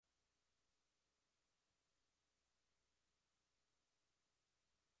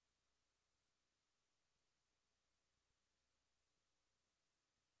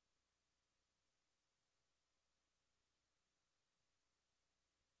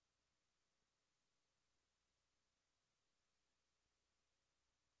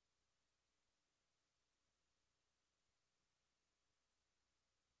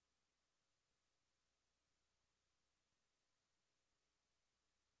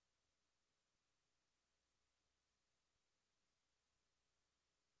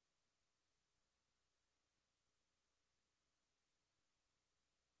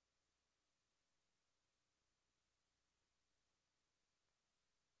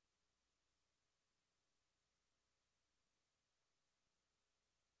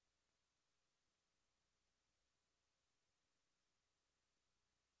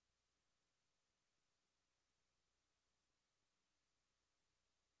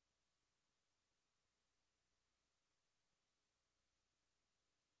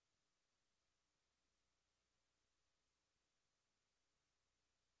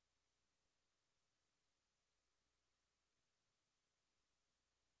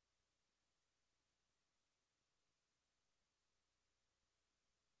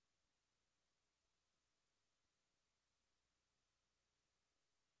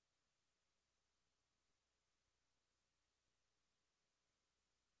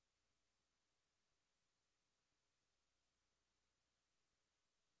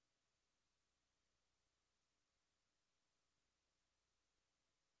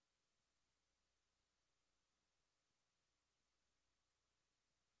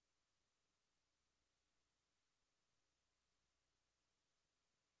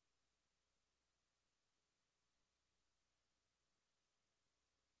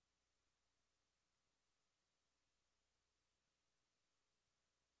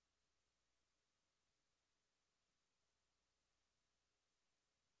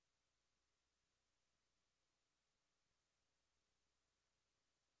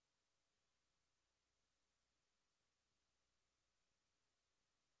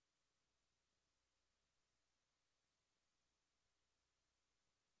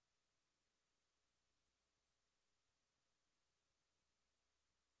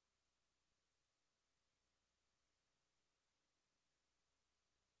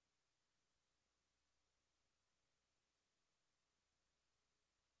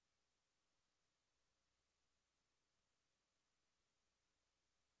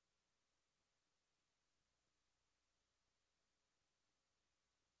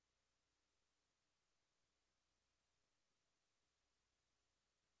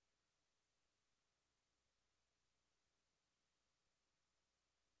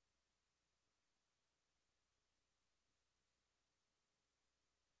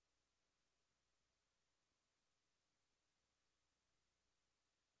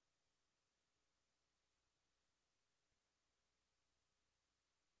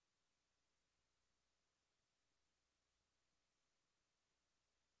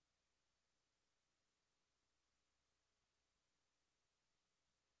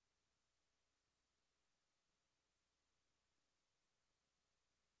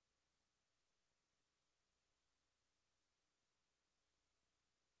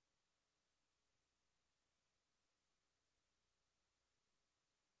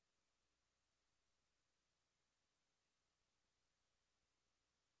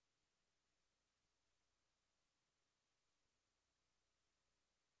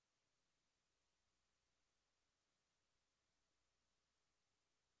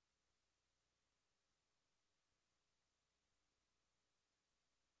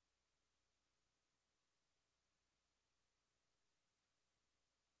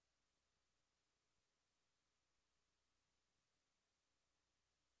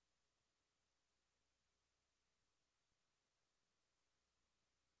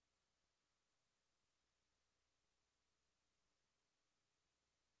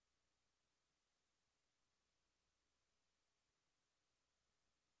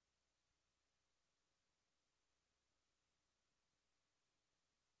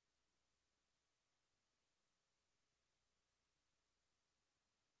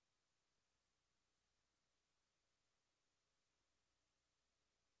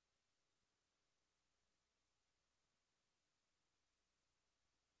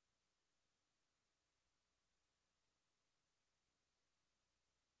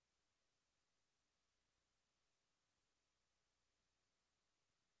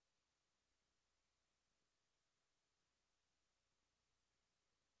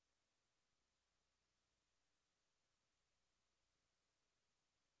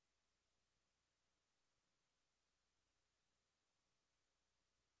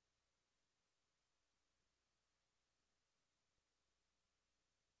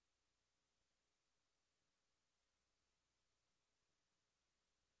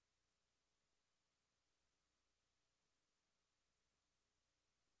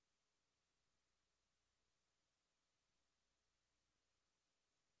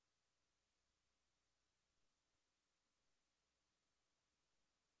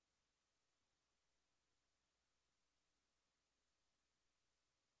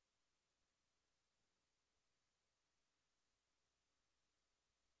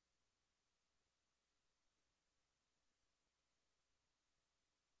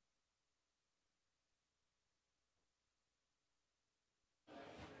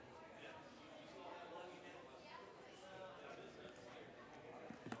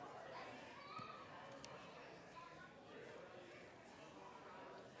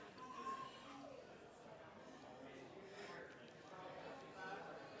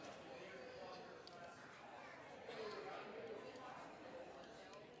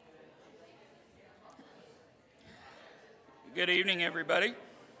Good evening, everybody.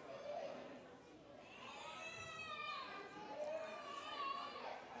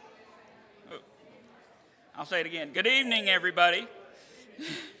 Oh, I'll say it again. Good evening, everybody.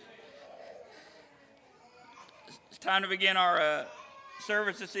 It's time to begin our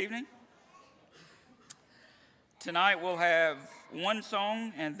service this evening. Tonight we'll have one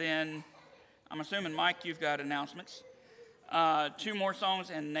song, and then I'm assuming, Mike, you've got announcements. Two more songs,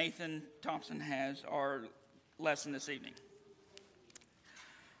 and Nathan Thompson has our lesson this evening.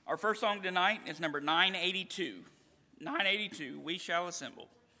 Our first song tonight is number 982. 982, We Shall Assemble.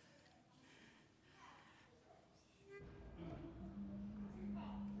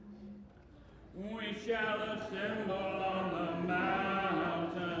 We shall assemble on the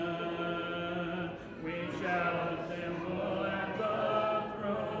mountain. We shall assemble at the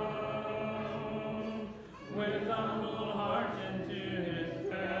throne with humble hearts into his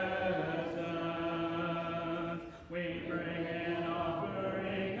presence. We bring an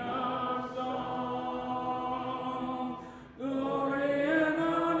offering of song, glory and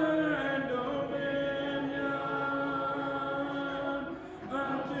honor and dominion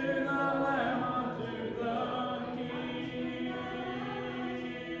unto the Lamb, unto the King.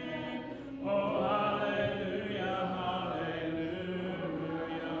 Oh, hallelujah, hallelujah.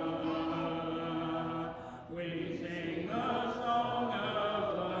 We sing the song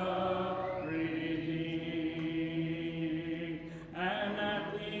of the redeemed, and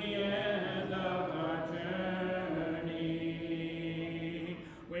at the end of our journey,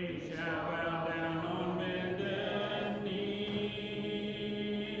 we shall bow down on bended knee,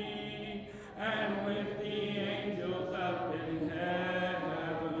 and with the angels up in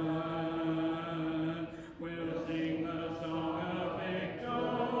heaven, we'll sing the song of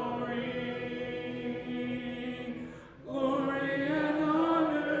victory. Glory and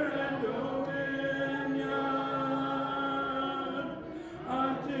honor and dominion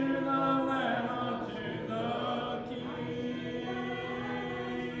unto the Lamb, unto the King.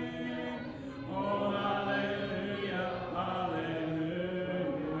 Oh, hallelujah, hallelujah.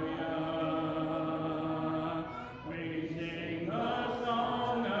 We sing the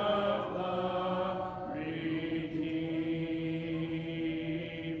song of the redeemed.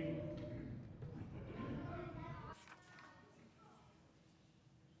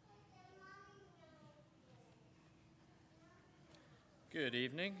 Good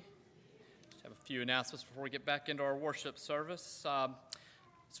evening. Just have a few announcements before we get back into our worship service. As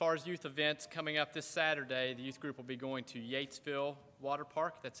far as youth events coming up this Saturday, the youth group will be going to Yatesville Water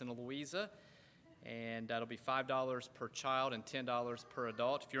Park. That's in Louisa. And that'll be $5 per child and $10 per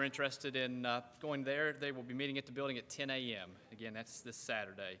adult. If you're interested in going there, they will be meeting at the building at 10 a.m. Again, that's this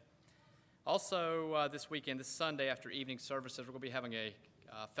Saturday. Also, this weekend, this Sunday after evening services, we're going to be having a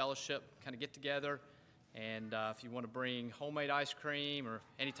fellowship kind of get-together. And if you want to bring homemade ice cream or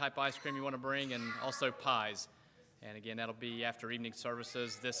any type of ice cream you want to bring, and also pies. And again, that'll be after evening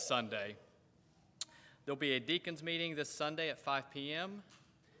services this Sunday. There'll be a deacons meeting this Sunday at 5 p.m.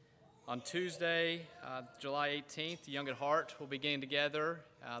 On Tuesday, July 18th, the Young at Heart will be getting together.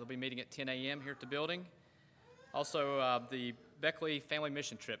 They'll be meeting at 10 a.m. here at the building. Also, the Beckley Family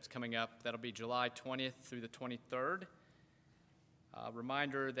Mission Trip's coming up. That'll be July 20th through the 23rd.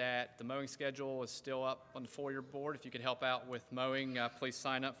 Reminder that the mowing schedule is still up on the foyer board. If you could help out with mowing, please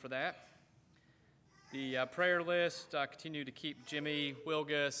sign up for that. The prayer list, continue to keep Jimmy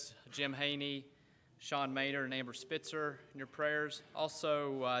Wilgus, Jim Haney, Sean Maynard, and Amber Spitzer in your prayers.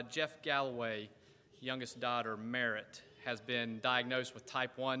 Also, Jeff Galloway, youngest daughter, Merritt, has been diagnosed with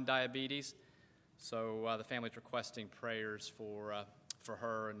type 1 diabetes. So the family's requesting prayers for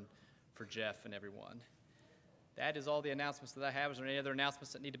her and for Jeff and everyone. That is all the announcements that I have. Is there any other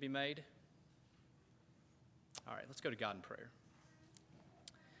announcements that need to be made? All right, let's go to God in prayer.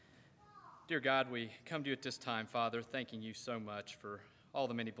 Dear God, we come to you at this time, Father, thanking you so much for all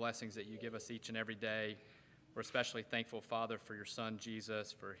the many blessings that you give us each and every day. We're especially thankful, Father, for your Son,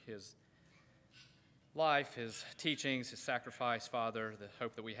 Jesus, for his life, his teachings, his sacrifice, Father, the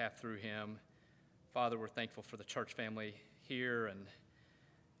hope that we have through him. Father, we're thankful for the church family here and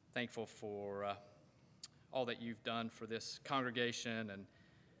thankful for all that you've done for this congregation. And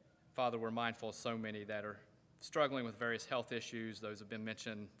Father, we're mindful of so many that are struggling with various health issues. Those have been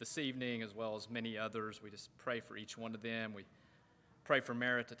mentioned this evening, as well as many others. We just pray for each one of them. We pray for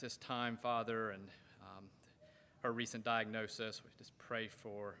Merritt at this time, Father, and her recent diagnosis. We just pray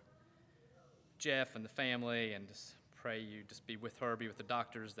for Jeff and the family, and just pray you just be with her, be with the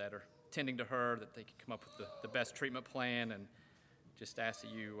doctors that are tending to her, that they can come up with the best treatment plan, and just ask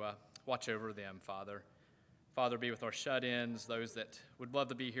that you watch over them, Father. Father, be with our shut-ins, those that would love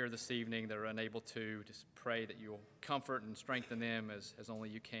to be here this evening that are unable to. Just pray that you'll comfort and strengthen them as only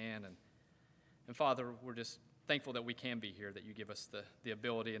you can. And Father, we're just thankful that we can be here, that you give us the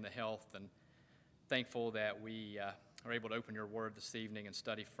ability and the health, and thankful that we are able to open your word this evening and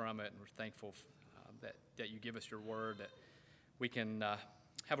study from it. And we're thankful that you give us your word, that we can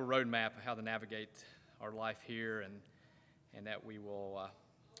have a roadmap of how to navigate our life here, and that we will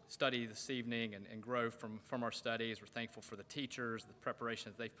study this evening and grow from our studies. We're thankful for the teachers, the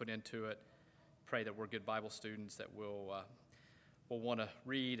preparation that they've put into it. Pray that we're good Bible students that will want to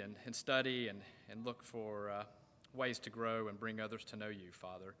read and study and look for ways to grow and bring others to know you,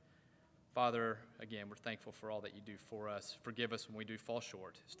 Father. Father, again, we're thankful for all that you do for us. Forgive us when we do fall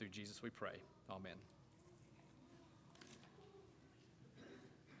short. It's through Jesus we pray. Amen.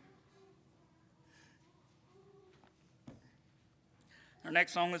 Our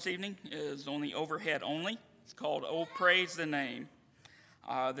next song this evening is on the overhead only. It's called "Oh Praise the Name."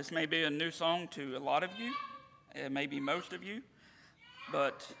 This may be a new song to a lot of you, it may be most of you,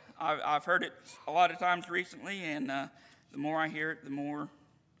 but I've heard it a lot of times recently, and the more I hear it, the more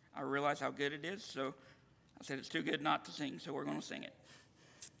I realize how good it is. So I said it's too good not to sing, so we're going to sing it.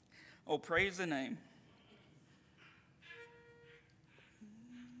 Oh, praise the name.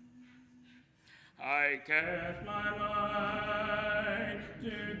 I cast my mind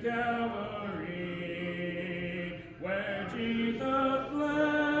to Calvary, where Jesus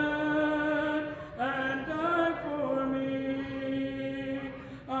bled and died for me.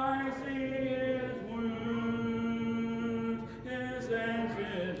 I see his wounds, his hands,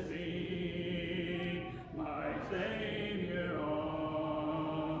 his feet, my Savior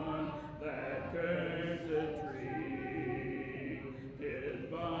on that cursed tree, his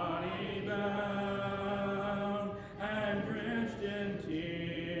body bound and drenched in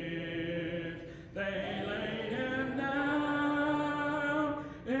tears. They laid him down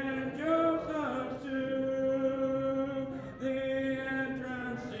in Joseph's tomb, the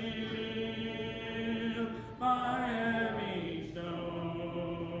entrance sealed by heavy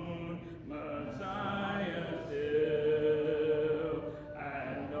stone. Messiah still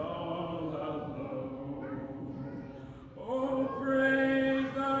and all alone. Oh, praise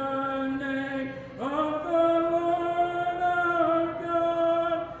the name of the Lord our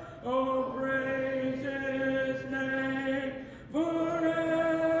God. Oh, praise his name forevermore.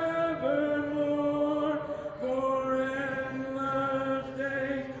 For endless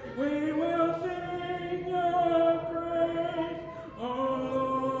days we will sing your praise. Oh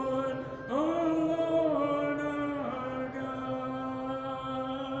Lord our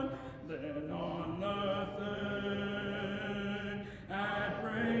God. Then on the third, at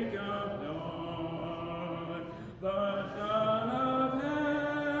break of dawn, the Son of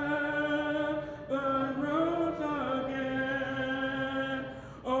Heaven rose again.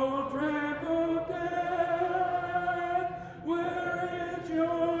 Oh, trampled death, where is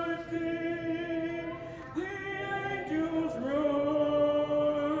your sting? The angels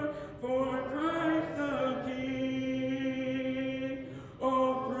roar for Christ the King.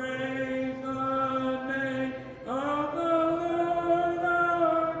 Oh, praise the name of the Lord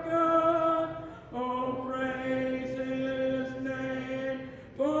our God. Oh, praise his name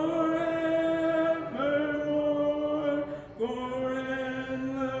forevermore. For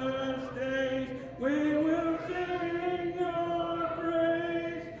endless days we will sing your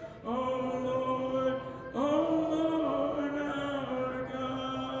praise. Oh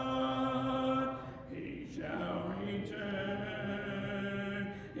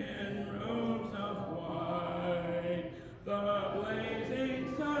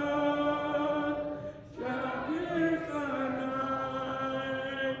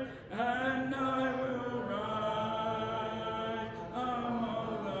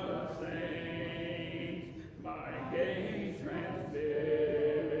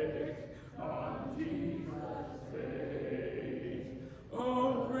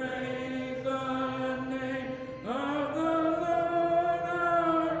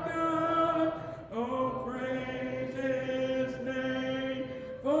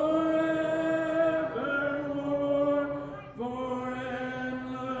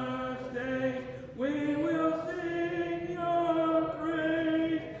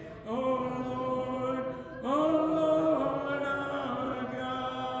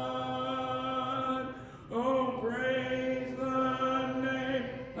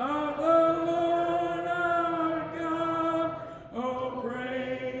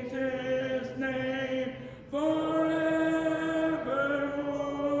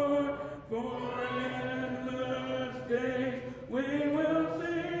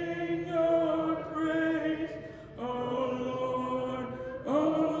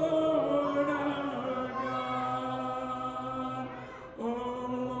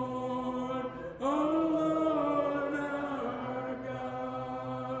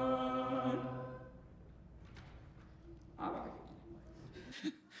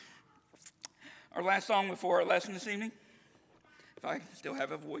Our last song before our lesson this evening, if I still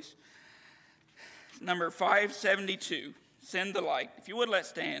have a voice, number 572, Send the Light. If you would, let's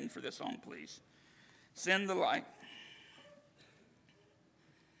stand for this song, please. Send the Light.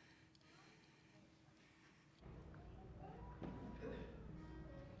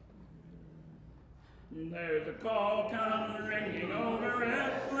 There's a call comes ringing over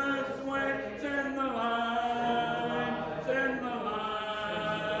restless waves. Send the light, send the light.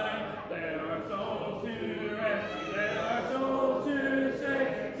 There are souls to rescue, there are souls to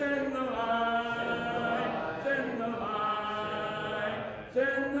save. Send the light, send the light,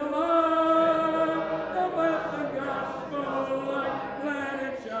 send the light. The blessed gospel light, let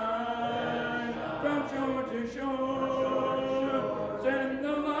it shine from shore to shore. Send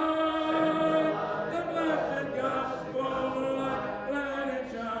the light.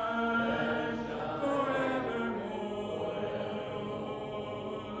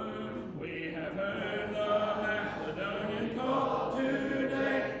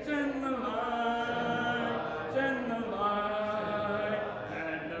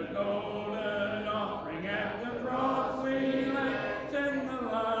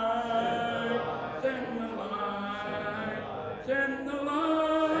 Send the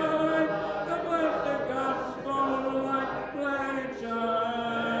light, the blessed gospel light, let it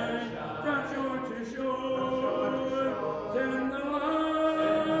shine from shore to shore. Send the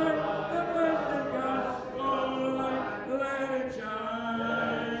light, the blessed gospel light, let it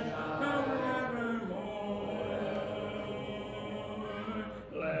shine forevermore.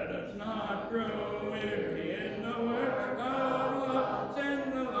 Let us not grow weary in the work of love. Send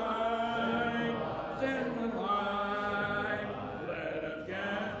the light, send the light.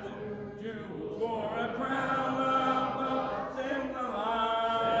 For a crown above, send the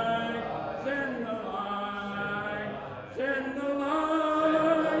light, send the light, send the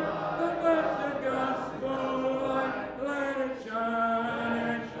light, the blessed gospel light, let it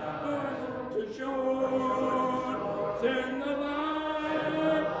shine to shore. Send the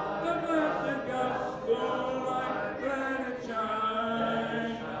light, the blessed gospel light, let it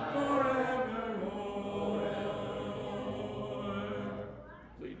shine forevermore.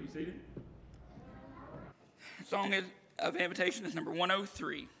 Please be seated. Song of invitation is number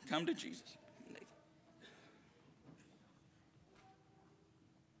 103, Come to Jesus. Nathan.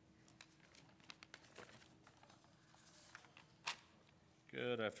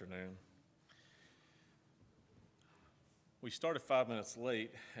 Good afternoon. We started 5 minutes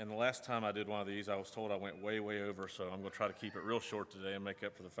late, and the last time I did one of these, I was told I went way over, so I'm going to try to keep it real short today and make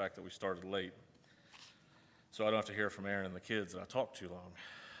up for the fact that we started late, so I don't have to hear from Aaron and the kids that I talked too long.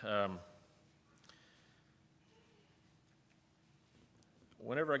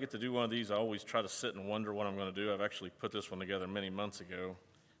 Whenever I get to do one of these, I always try to sit and wonder what I'm going to do. I've actually put this one together many months ago,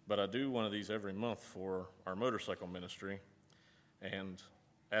 but I do one of these every month for our motorcycle ministry. And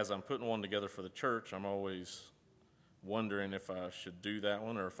as I'm putting one together for the church, I'm always wondering if I should do that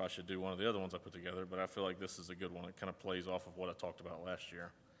one or if I should do one of the other ones I put together, but I feel like this is a good one. It kind of plays off of what I talked about last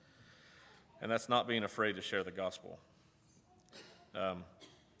year. And that's not being afraid to share the gospel.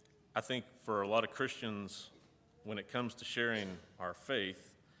 I think for a lot of Christians, when it comes to sharing our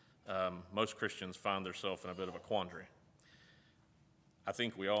faith, most Christians find themselves in a bit of a quandary. I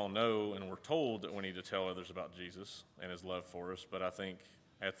think we all know and we're told that we need to tell others about Jesus and his love for us, but I think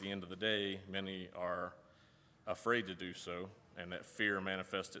at the end of the day, many are afraid to do so, and that fear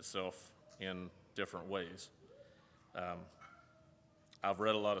manifests itself in different ways. I've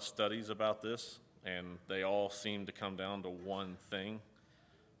read a lot of studies about this, and they all seem to come down to one thing.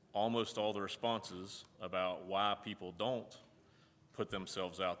 Almost all the responses about why people don't put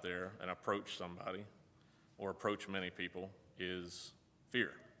themselves out there and approach somebody or approach many people is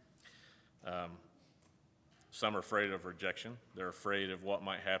fear. Some are afraid of rejection. They're afraid of what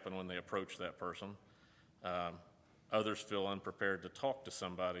might happen when they approach that person. Others feel unprepared to talk to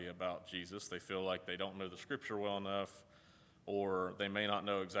somebody about Jesus. They feel like they don't know the scripture well enough, or they may not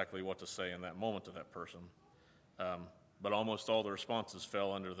know exactly what to say in that moment to that person. But almost all the responses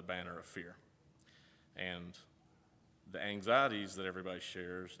fell under the banner of fear. And the anxieties that everybody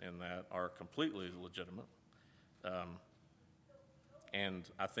shares in that are completely legitimate. And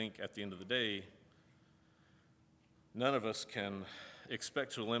I think at the end of the day, none of us can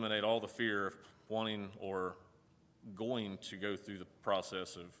expect to eliminate all the fear of wanting or going to go through the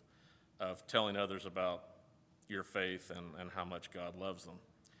process of telling others about your faith and how much God loves them.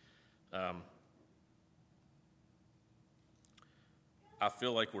 I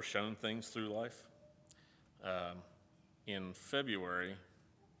feel like we're shown things through life. In February,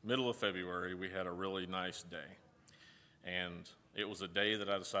 middle of February, we had a really nice day. And it was a day that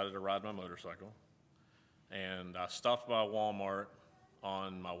I decided to ride my motorcycle. And I stopped by Walmart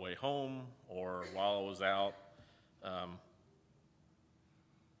on my way home or while I was out.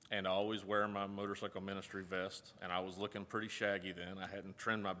 And I always wear my motorcycle ministry vest, and I was looking pretty shaggy then. I hadn't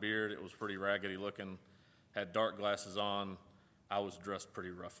trimmed my beard. It was pretty raggedy looking, had dark glasses on. I was dressed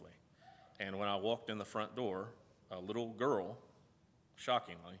pretty roughly. And when I walked in the front door, a little girl,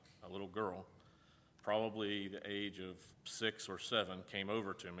 shockingly, a little girl, probably the age of 6 or 7, came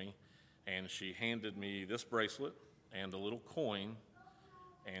over to me, and she handed me this bracelet and a little coin,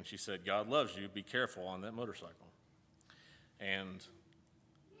 and she said, "God loves you, be careful on that motorcycle." And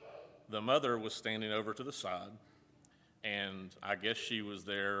the mother was standing over to the side, and I guess she was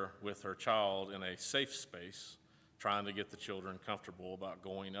there with her child in a safe space, trying to get the children comfortable about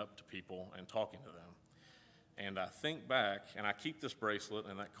going up to people and talking to them. And I think back, and I keep this bracelet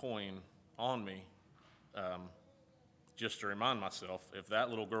and that coin on me, just to remind myself, if that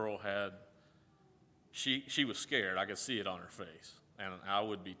little girl had, she was scared, I could see it on her face. And I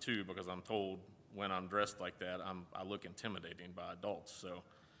would be too, because I'm told when I'm dressed like that, I look intimidating by adults. So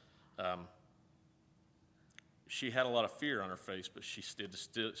she had a lot of fear on her face, but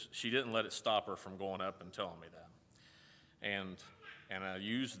she didn't let it stop her from going up and telling me that. And I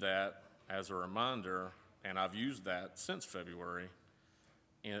used that as a reminder, and I've used that since February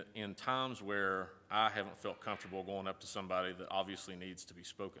in times where I haven't felt comfortable going up to somebody that obviously needs to be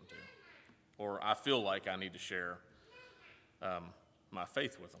spoken to, or I feel like I need to share my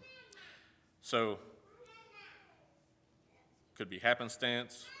faith with them. So, could be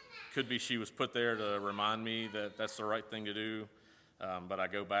happenstance, could be she was put there to remind me that that's the right thing to do, but I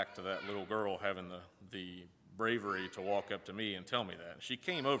go back to that little girl having the bravery to walk up to me and tell me that. She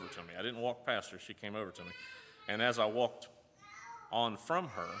came over to me. I didn't walk past her. She came over to me. And as I walked on from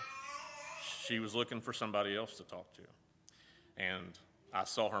her, she was looking for somebody else to talk to. And I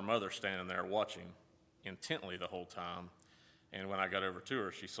saw her mother standing there watching intently the whole time. And when I got over to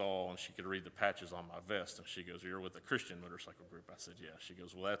her, she saw and she could read the patches on my vest. And she goes, "You're with the Christian motorcycle group?" I said, "Yeah." She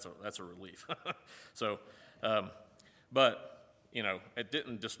goes, "Well, that's a relief." So, but, you know, it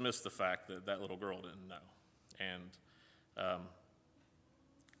didn't dismiss the fact that that little girl didn't know. And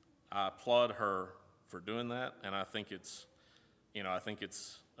I applaud her for doing that. And I think it's,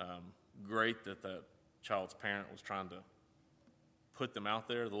 great that that child's parent was trying to put them out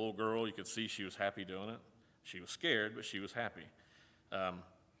there. The little girl, you could see she was happy doing it. She was scared, but she was happy. And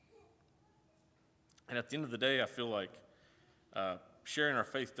at the end of the day, I feel like sharing our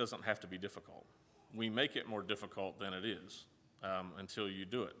faith doesn't have to be difficult. We make it more difficult than it is until you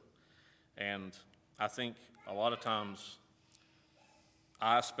do it. And I think a lot of times,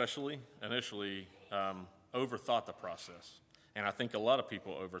 I especially initially overthought the process. And I think a lot of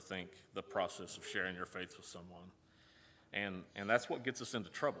people overthink the process of sharing your faith with someone. And that's what gets us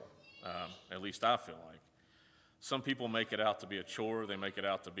into trouble, at least I feel like. Some people make it out to be a chore. They make it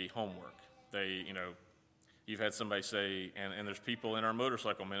out to be homework. You've had somebody say, and there's people in our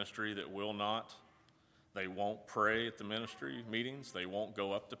motorcycle ministry that they won't pray at the ministry meetings. They won't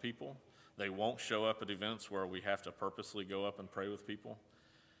go up to people. They won't show up at events where we have to purposely go up and pray with people.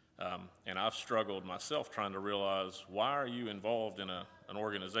 And I've struggled myself trying to realize, why are you involved in an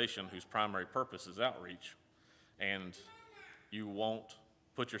organization whose primary purpose is outreach, and you won't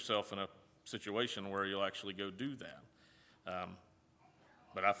put yourself in a situation where you'll actually go do that?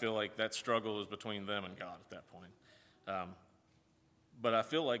 But I feel like that struggle is between them and God at that point. But I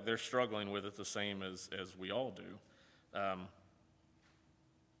feel like they're struggling with it the same as we all do.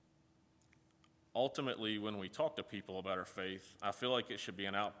 Ultimately, when we talk to people about our faith, I feel like it should be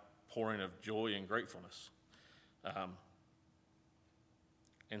an outpouring of joy and gratefulness,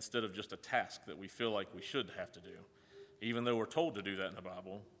 instead of just a task that we feel like we should have to do. Even though we're told to do that in the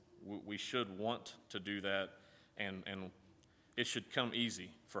Bible, we should want to do that, and it should come easy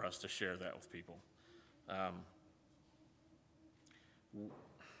for us to share that with people.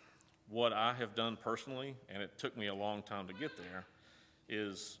 What I have done personally, and it took me a long time to get there,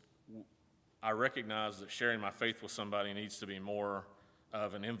 is I recognize that sharing my faith with somebody needs to be more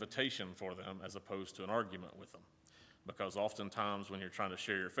of an invitation for them as opposed to an argument with them. Because oftentimes when you're trying to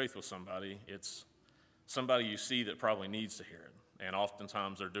share your faith with somebody, it's somebody you see that probably needs to hear it. And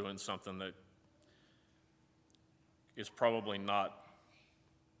oftentimes they're doing something that is probably not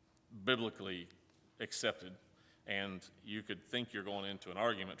biblically accepted. And you could think you're going into an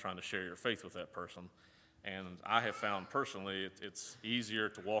argument trying to share your faith with that person. And I have found personally it's easier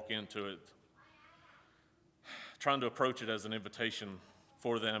to walk into it trying to approach it as an invitation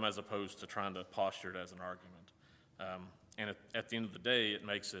for them as opposed to trying to posture it as an argument. And at the end of the day, it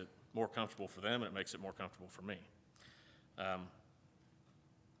makes it more comfortable for them, and it makes it more comfortable for me.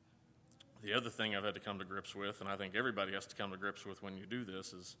 The other thing I've had to come to grips with, and I think everybody has to come to grips with when you do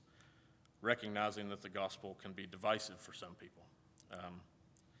this, is recognizing that the gospel can be divisive for some people.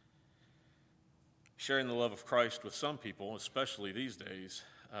 Sharing the love of Christ with some people, especially these days,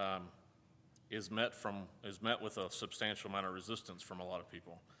 is met with a substantial amount of resistance from a lot of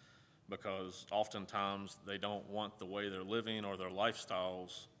people, because oftentimes they don't want the way they're living or their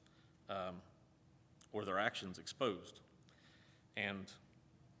lifestyles or their actions exposed. And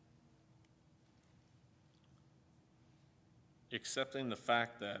accepting the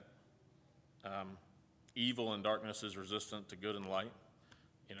fact that evil and darkness is resistant to good and light,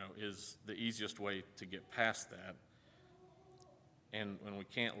 is the easiest way to get past that. And when we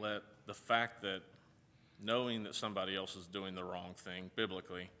can't let the fact that knowing that somebody else is doing the wrong thing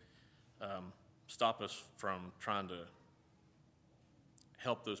biblically stop us from trying to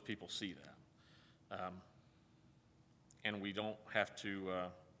help those people see that. And we don't have to,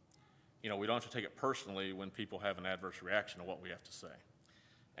 we don't have to take it personally when people have an adverse reaction to what we have to say.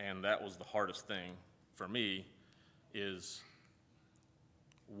 And that was the hardest thing for me,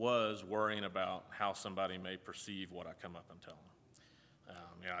 was worrying about how somebody may perceive what I come up and tell them.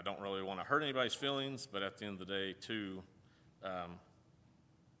 I don't really want to hurt anybody's feelings, but at the end of the day, too,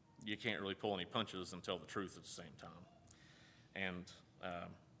 you can't really pull any punches and tell the truth at the same time. And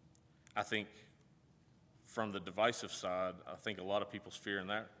I think from the divisive side, I think a lot of people's fear in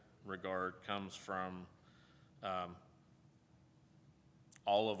that regard comes from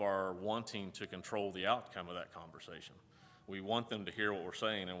all of our wanting to control the outcome of that conversation. We want them to hear what we're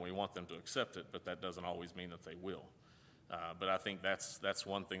saying and we want them to accept it, but that doesn't always mean that they will. But I think that's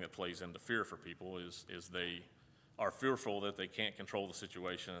one thing that plays into fear for people is they are fearful that they can't control the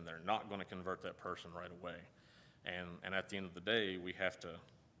situation and they're not going to convert that person right away. And at the end of the day, we have to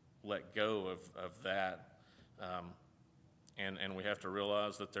let go of that, and we have to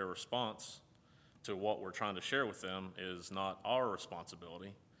realize that their response to what we're trying to share with them is not our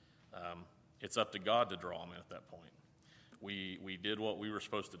responsibility. It's up to God to draw them in at that point. We did what we were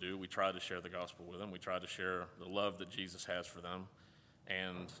supposed to do. We tried to share the gospel with them. We tried to share the love that Jesus has for them.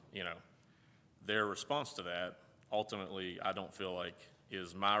 And, their response to that, ultimately, I don't feel like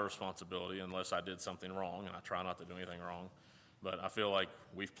is my responsibility unless I did something wrong, and I try not to do anything wrong. But I feel like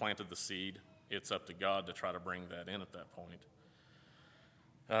we've planted the seed. It's up to God to try to bring that in at that point.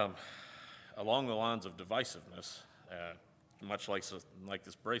 Along the lines of divisiveness, much like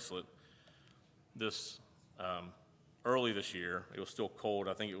this bracelet, early this year, it was still cold,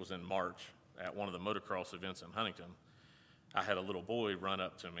 I think it was in March, at one of the motocross events in Huntington, I had a little boy run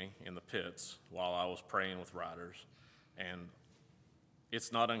up to me in the pits while I was praying with riders. And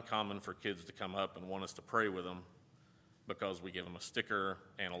it's not uncommon for kids to come up and want us to pray with them because we give them a sticker,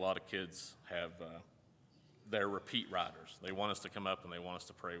 and a lot of kids have, they're repeat riders. They want us to come up and they want us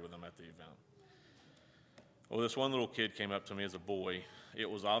to pray with them at the event. Well, this one little kid came up to me as a boy. It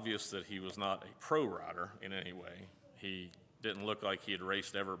was obvious that he was not a pro rider in any way. He didn't look like he had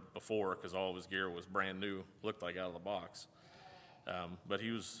raced ever before because all of his gear was brand new, looked like out of the box. But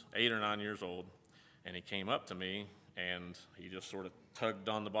he was 8 or 9 years old, and he came up to me, and he just sort of tugged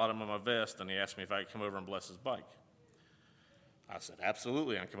on the bottom of my vest, and he asked me if I could come over and bless his bike. I said,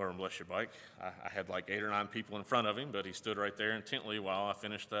 absolutely, I can come over and bless your bike. I had like 8 or 9 people in front of him, but he stood right there intently while I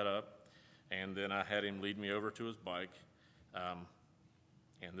finished that up, and then I had him lead me over to his bike.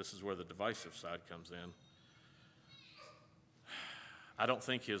 And this is where the divisive side comes in. I don't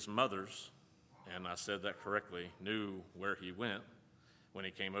think his mothers, and I said that correctly, knew where he went when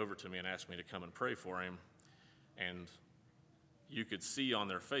he came over to me and asked me to come and pray for him. And you could see on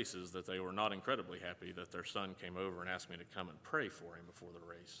their faces that they were not incredibly happy that their son came over and asked me to come and pray for him before the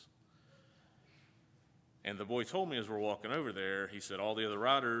race. And the boy told me as we're walking over there, he said, all the other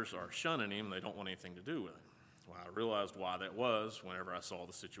riders are shunning him. They don't want anything to do with him. Well, I realized why that was whenever I saw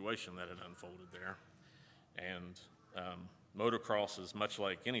the situation that had unfolded there. And motocross is much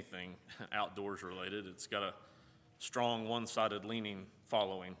like anything outdoors related. It's got a strong one-sided leaning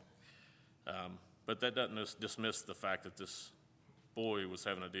following. But that doesn't dismiss the fact that this boy was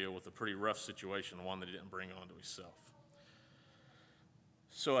having to deal with a pretty rough situation, one that he didn't bring onto himself.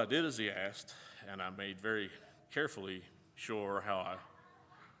 So I did as he asked, and I made very carefully sure how I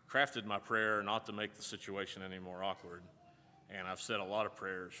crafted my prayer not to make the situation any more awkward. And I've said a lot of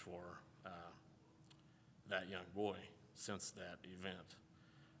prayers for that young boy since that event.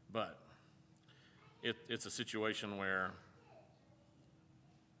 But it's a situation where,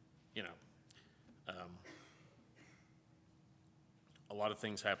 a lot of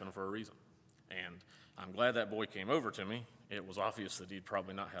things happen for a reason. And I'm glad that boy came over to me. It was obvious that he'd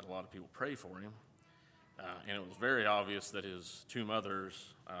probably not had a lot of people pray for him. And it was very obvious that his two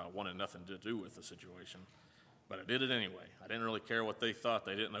mothers wanted nothing to do with the situation. But I did it anyway. I didn't really care what they thought.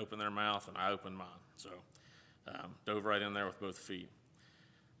 They didn't open their mouth, and I opened mine. So dove right in there with both feet.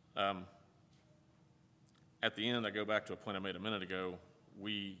 At the end, I go back to a point I made a minute ago.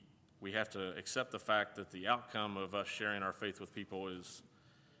 We have to accept the fact that the outcome of us sharing our faith with people is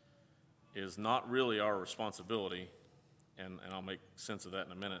not really our responsibility, and I'll make sense of that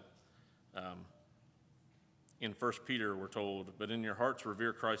in a minute. In 1 Peter, we're told, "But in your hearts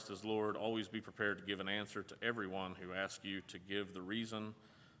revere Christ as Lord. Always be prepared to give an answer to everyone who asks you to give the reason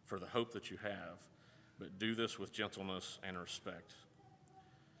for the hope that you have, but do this with gentleness and respect."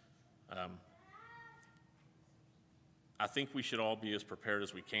 I think we should all be as prepared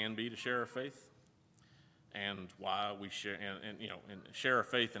as we can be to share our faith, and why we share, and share our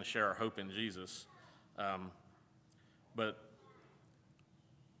faith and share our hope in Jesus. But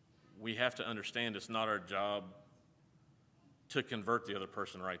we have to understand it's not our job to convert the other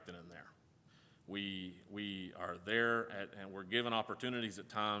person right then and there. We are there and we're given opportunities at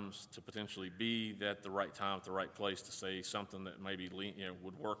times to potentially be at the right time, at the right place to say something that maybe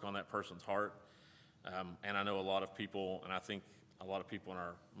would work on that person's heart. And I know a lot of people, and I think a lot of people in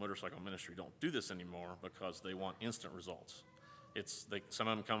our motorcycle ministry don't do this anymore because they want instant results. Some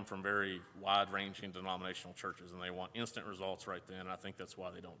of them come from very wide-ranging denominational churches, and they want instant results right then. I think that's why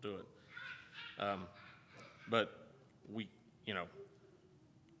they don't do it. But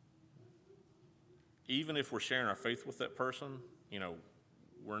even if we're sharing our faith with that person,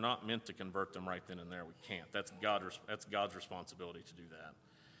 we're not meant to convert them right then and there. We can't. That's God's responsibility to do that.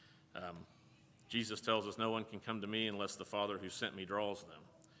 Jesus tells us no one can come to me unless the Father who sent me draws them.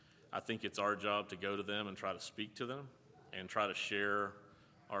 I think it's our job to go to them and try to speak to them and try to share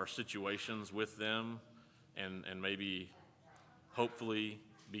our situations with them and maybe hopefully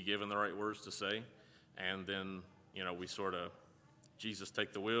be given the right words to say. And then, we sort of, Jesus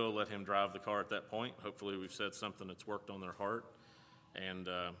take the wheel, let him drive the car at that point. Hopefully we've said something that's worked on their heart, and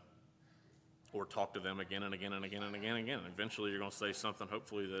or talk to them again and again and again and again and again. Eventually you're going to say something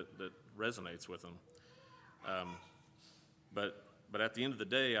hopefully that resonates with them. But at the end of the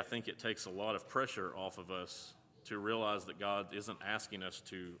day, I think it takes a lot of pressure off of us to realize that God isn't asking us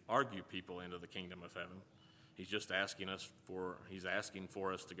to argue people into the kingdom of heaven. He's just asking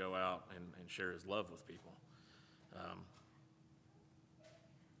for us to go out and share his love with people.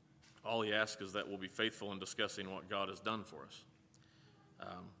 All he asks is that we'll be faithful in discussing what God has done for us.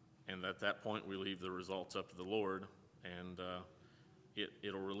 And at that point, we leave the results up to the Lord, and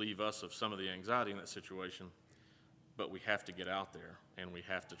it'll relieve us of some of the anxiety in that situation. But we have to get out there, and we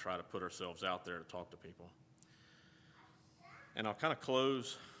have to try to put ourselves out there to talk to people. And I'll kind of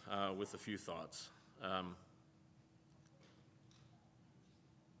close with a few thoughts.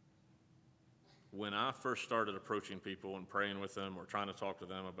 When I first started approaching people and praying with them or trying to talk to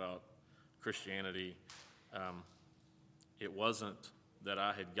them about Christianity, it wasn't that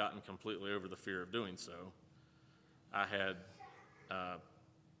I had gotten completely over the fear of doing so. I had,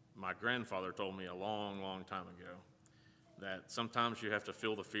 my grandfather told me a long, long time ago that sometimes you have to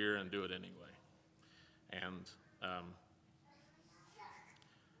feel the fear and do it anyway. And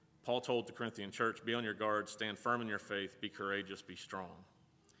Paul told the Corinthian church, "Be on your guard, stand firm in your faith, be courageous, be strong."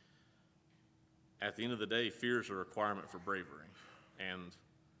 At the end of the day, fear is a requirement for bravery. And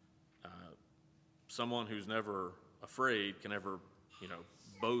someone who's never afraid can never,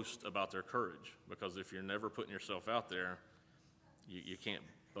 boast about their courage. Because if you're never putting yourself out there, you can't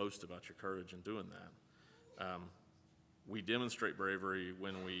boast about your courage in doing that. We demonstrate bravery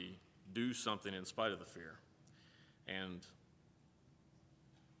when we do something in spite of the fear. And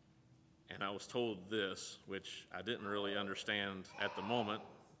I was told this, which I didn't really understand at the moment,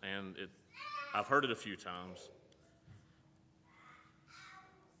 and I've heard it a few times.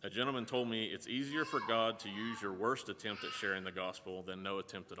 A gentleman told me it's easier for God to use your worst attempt at sharing the gospel than no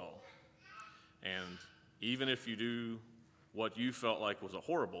attempt at all. And even if you do what you felt like was a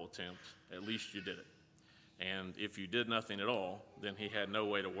horrible attempt, at least you did it. And if you did nothing at all, then he had no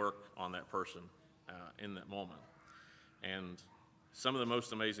way to work on that person in that moment. And some of the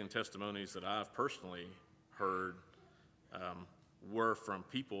most amazing testimonies that I've personally heard were from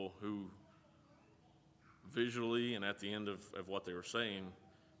people who visually and at the end of what they were saying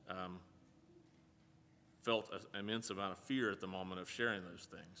felt an immense amount of fear at the moment of sharing those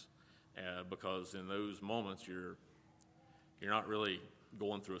things, because in those moments you're not really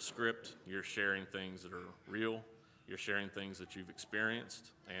going through a script. You're sharing things that are real. You're sharing things that you've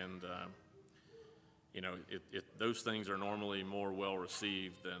experienced, and those things are normally more well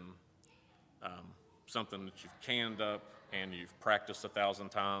received than something that you've canned up and you've practiced 1,000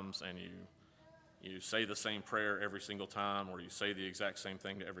 times and you you say the same prayer every single time, or you say the exact same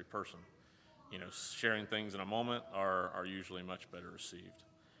thing to every person. Sharing things in a moment are usually much better received.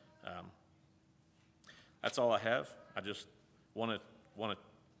 That's all I have. I just want to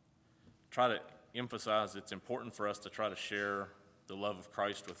try to emphasize it's important for us to try to share the love of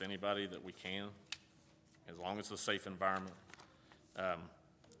Christ with anybody that we can, as long as it's a safe environment.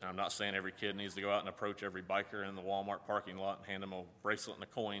 I'm not saying every kid needs to go out and approach every biker in the Walmart parking lot and hand them a bracelet and a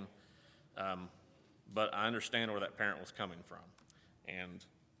coin, but I understand where that parent was coming from. And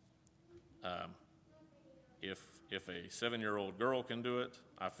if a 7-year-old girl can do it,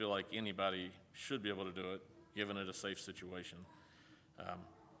 I feel like anybody should be able to do it, given it a safe situation.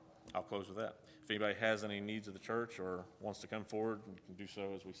 I'll close with that. If anybody has any needs of the church or wants to come forward, we can do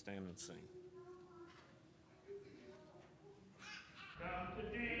so as we stand and sing. Come to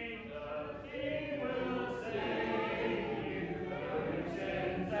Jesus, He will save you from your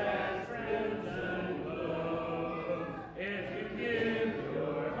sins as crimson blood. If you give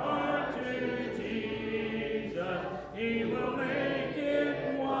your heart to Jesus, He will make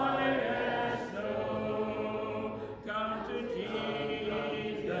it white as snow. Come to Jesus,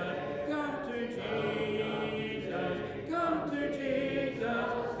 come to Jesus, come to Jesus,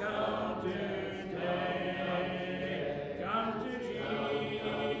 come today. Come to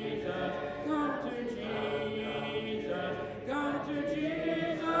Jesus, come to Jesus, come to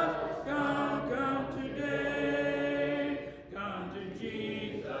Jesus, come today. Come to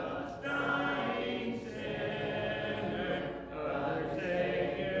Jesus, dying sinner, other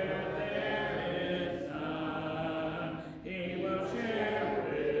Savior there is none. He will share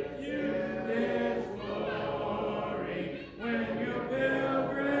with you His glory when your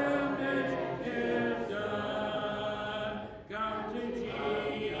pilgrimage is done. Come to Jesus,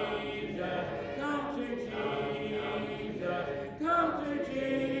 come to Jesus, come to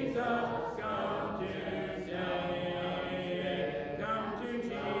Jesus, come today. Come to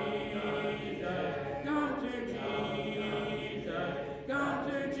Jesus, come to Jesus, come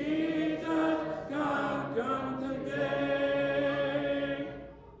to Jesus, come today.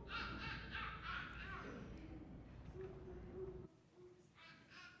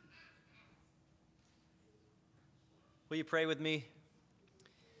 Will you pray with me?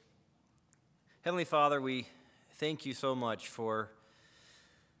 Heavenly Father, we thank you so much for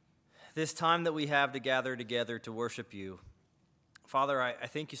this time that we have to gather together to worship you. Father, I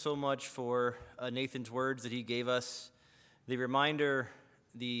thank you so much for Nathan's words that he gave us, the reminder,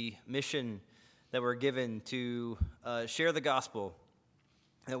 the mission that we're given to share the gospel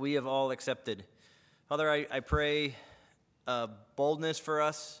that we have all accepted. Father, I pray boldness for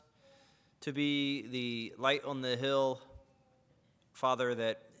us to be the light on the hill, Father,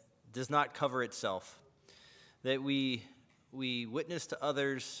 that does not cover itself, that we witness to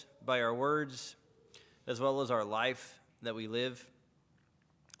others by our words as well as our life that we live.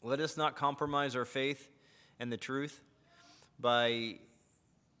 Let us not compromise our faith and the truth by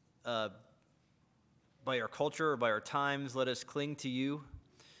our culture or by our times. Let us cling to you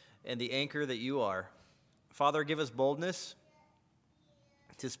and the anchor that you are. Father, give us boldness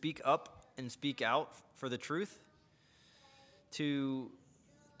to speak up and speak out for the truth, to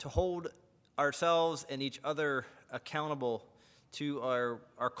hold ourselves and each other accountable to our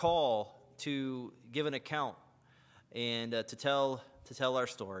call to give an account and to tell our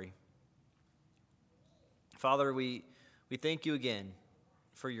story. Father, we thank you again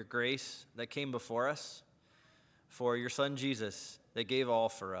for your grace that came before us, for your Son Jesus that gave all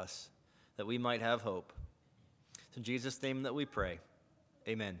for us, that we might have hope. It's in Jesus' name that we pray.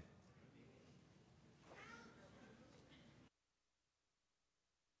 Amen.